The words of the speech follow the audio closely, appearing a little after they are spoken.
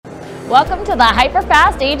Welcome to the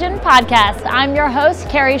Hyperfast Agent Podcast. I'm your host,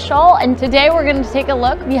 Keri Shull, and today we're going to take a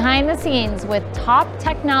look behind the scenes with top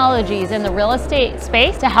technologies in the real estate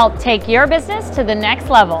space to help take your business to the next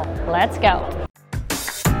level. Let's go.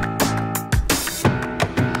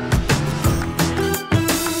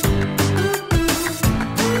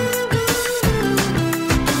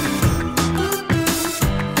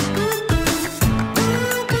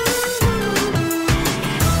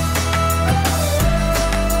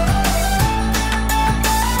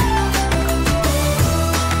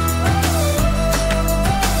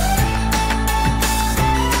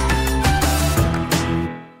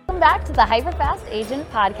 Back to the Hyperfast Agent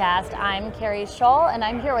Podcast. I'm Keri Shull, and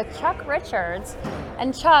I'm here with Chuck Richards.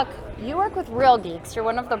 And Chuck, you work with Real Geeks. You're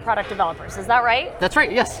one of the product developers, is that right? That's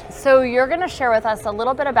right, yes. So you're going to share with us a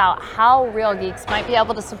little bit about how Real Geeks might be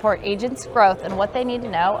able to support agents' growth and what they need to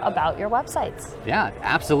know about your websites. Yeah,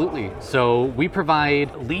 absolutely. So we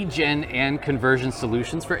provide lead gen and conversion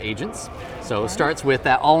solutions for agents. So it starts with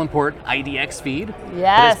that all-important IDX feed.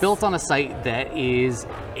 Yes. But it's built on a site that is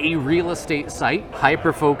a real estate site,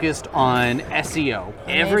 hyper-focused on SEO. Amazing.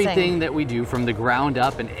 Everything that we do from the ground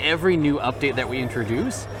up and every new update that we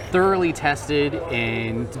introduce, thoroughly tested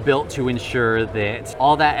and built to ensure that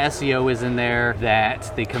all that SEO is in there,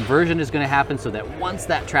 that the conversion is going to happen so that once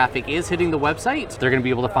that traffic is hitting the website, they're going to be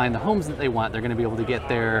able to find the homes that they want. They're going to be able to get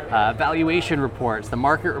their valuation reports, the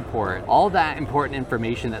market report, all that important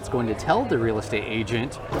information that's going to tell the real estate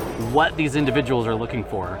agent what these individuals are looking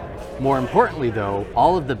for. More importantly though,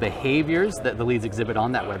 all of the behaviors that the leads exhibit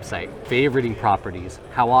on that website, favoriting properties,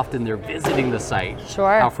 how often they're visiting the site,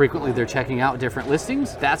 Sure. how frequently they're checking out different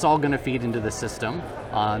listings, that's all going to feed into the system.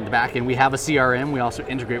 On the back end, we have a CRM. We also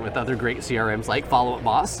integrate with other great CRMs like Follow Up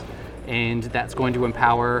Boss. And that's going to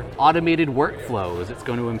empower automated workflows. It's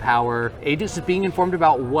going to empower agents just being informed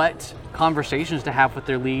about what conversations to have with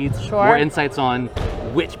their leads, Sure. more insights on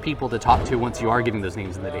which people to talk to once you are getting those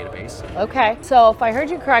names in the database. Okay, so if I heard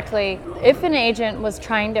you correctly, if an agent was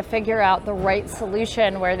trying to figure out the right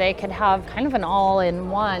solution where they could have kind of an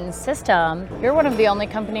all-in-one system, you're one of the only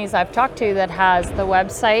companies I've talked to that has the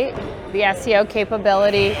website, the SEO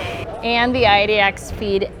capability, and the IDX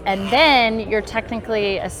feed, and then you're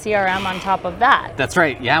technically a CRM on top of that. That's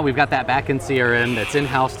right, yeah, we've got that backend CRM that's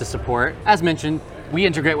in-house to support. As mentioned, we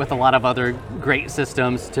integrate with a lot of other great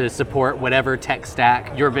systems to support whatever tech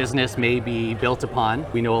stack your business may be built upon.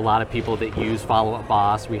 We know a lot of people that use Follow Up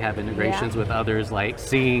Boss. We have integrations with others like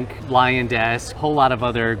Sync, Lion Desk, a whole lot of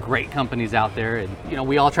other great companies out there. And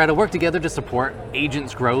we all try to work together to support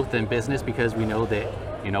agents' growth and business because we know that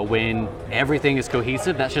when everything is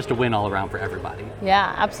cohesive, that's just a win all around for everybody.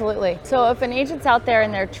 Yeah, absolutely. So if an agent's out there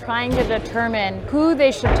and they're trying to determine who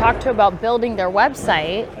they should talk to about building their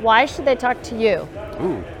website, why should they talk to you?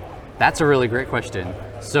 Ooh, that's a really great question.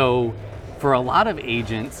 So for a lot of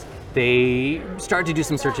agents, they start to do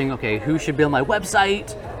some searching. Okay, who should build my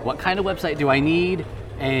website? What kind of website do I need?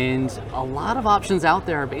 And a lot of options out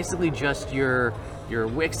there are basically just your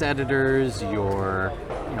Wix editors, your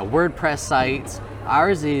WordPress sites.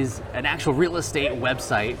 Ours is an actual real estate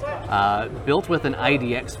website built with an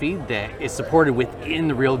IDX feed that is supported within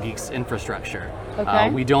the Real Geeks infrastructure.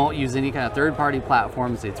 Okay. We don't use any kind of third-party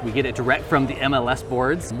platforms. We get it direct from the MLS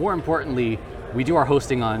boards. More importantly, we do our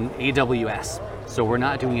hosting on AWS. So we're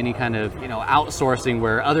not doing any kind of outsourcing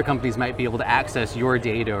where other companies might be able to access your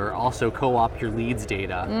data or also co-opt your leads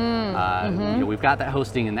data. We've got that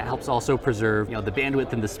hosting, and that helps also preserve the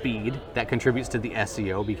bandwidth and the speed that contributes to the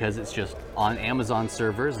SEO because it's just on Amazon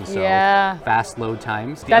servers, and so fast load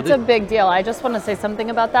times. That's a big deal. I just want to say something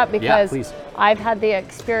about that because I've had the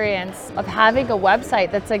experience of having a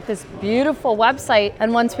website that's like this beautiful website,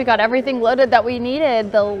 and once we got everything loaded that we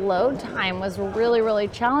needed, the load time was really, really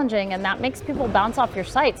challenging, and that makes people bounce off your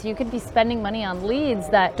site. So you could be spending money on leads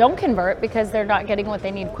that don't convert because they're not getting what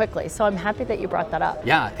they need quickly. So I'm happy that you brought that up.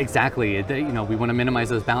 Yeah, exactly. We want to minimize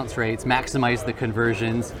those bounce rates, maximize the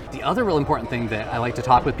conversions. The other real important thing that I like to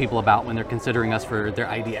talk with people about when they're considering us for their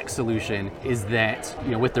IDX solution is that,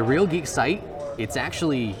 with the Real Geek site, it's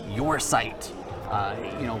actually your site.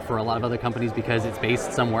 For a lot of other companies, because it's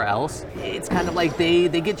based somewhere else, it's kind of like they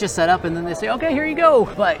get you set up and then they say, okay, here you go.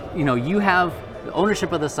 But you have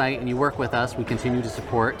ownership of the site and you work with us. We continue to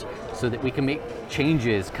support so that we can make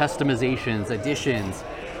changes, customizations, additions,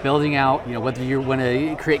 building out, whether you want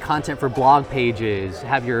to create content for blog pages,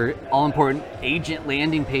 have your all-important agent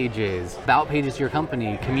landing pages, about pages to your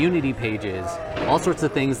company, community pages, all sorts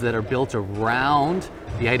of things that are built around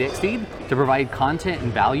the IDX feed to provide content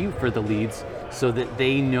and value for the leads so that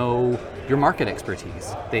they know your market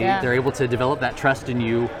expertise. They're able to develop that trust in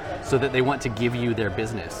you so that they want to give you their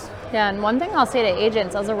business. Yeah, and one thing I'll say to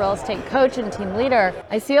agents as a real estate coach and team leader,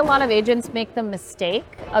 I see a lot of agents make the mistake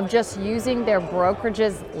of just using their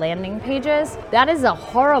brokerage's landing pages. That is a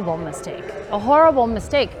horrible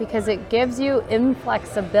mistake because it gives you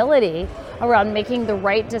inflexibility around making the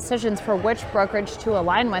right decisions for which brokerage to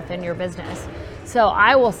align with in your business. So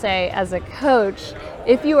I will say as a coach,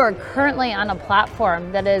 if you are currently on a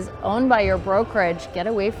platform that is owned by your brokerage, get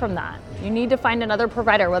away from that. You need to find another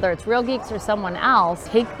provider, whether it's Real Geeks or someone else.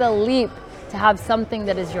 Take the leap to have something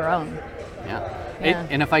that is your own. Yeah.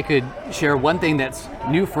 And if I could share one thing that's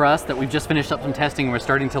new for us that we've just finished up some testing and we're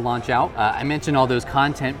starting to launch out. I mentioned all those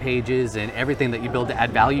content pages and everything that you build to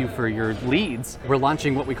add value for your leads. We're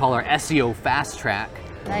launching what we call our SEO Fast Track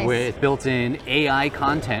with built-in AI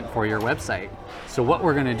content for your website. So what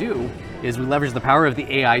we're gonna do is we leverage the power of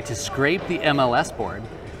the AI to scrape the MLS board.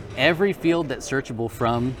 Every field that's searchable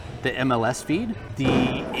from the MLS feed, the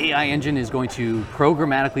AI engine is going to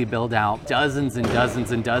programmatically build out dozens and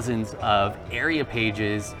dozens and dozens of area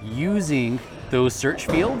pages using those search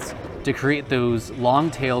fields to create those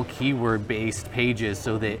long tail keyword based pages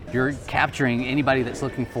so that you're capturing anybody that's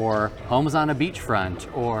looking for homes on a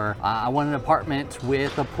beachfront or I want an apartment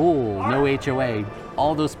with a pool, no HOA.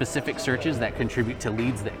 All those specific searches that contribute to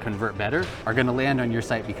leads that convert better are going to land on your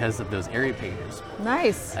site because of those area pages.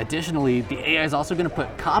 Nice. Additionally, the AI is also going to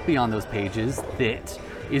put copy on those pages that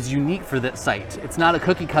is unique for that site. It's not a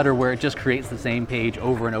cookie cutter where it just creates the same page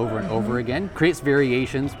over and over and over again. Creates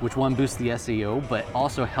variations, which one boosts the SEO, but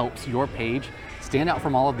also helps your page stand out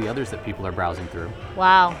from all of the others that people are browsing through.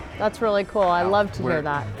 Wow, that's really cool. I love to hear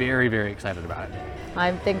that. Very, very excited about it.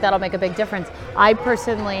 I think that'll make a big difference. I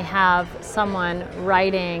personally have someone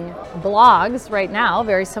writing blogs right now,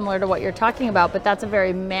 very similar to what you're talking about, but that's a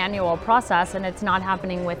very manual process and it's not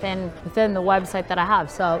happening within the website that I have.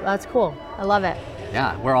 So that's cool. I love it.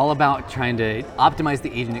 Yeah, we're all about trying to optimize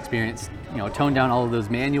the agent experience, tone down all of those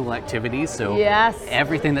manual activities. So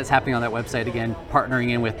everything that's happening on that website, again,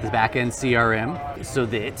 partnering in with the back-end CRM so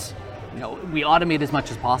that we automate as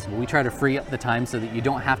much as possible. We try to free up the time so that you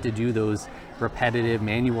don't have to do those repetitive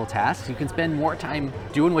manual tasks. You can spend more time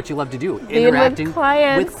doing what you love to do, interacting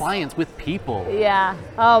with clients, with people. Yeah.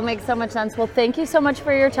 Oh, makes so much sense. Well, thank you so much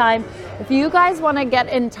for your time. If you guys want to get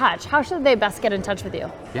in touch, how should they best get in touch with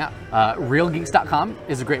you? Yeah, realgeeks.com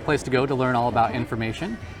is a great place to go to learn all about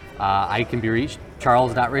information. I can be reached,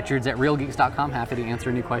 charles.richards@realgeeks.com. Happy to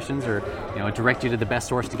answer any questions or direct you to the best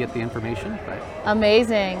source to get the information.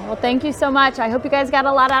 Amazing. Well, thank you so much. I hope you guys got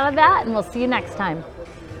a lot out of that, and we'll see you next time.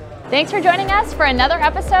 Thanks for joining us for another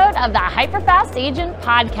episode of the Hyperfast Agent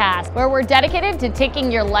Podcast, where we're dedicated to taking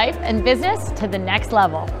your life and business to the next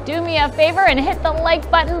level. Do me a favor and hit the like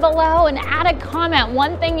button below and add a comment,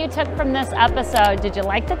 one thing you took from this episode. Did you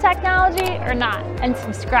like the technology or not? And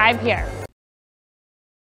subscribe here.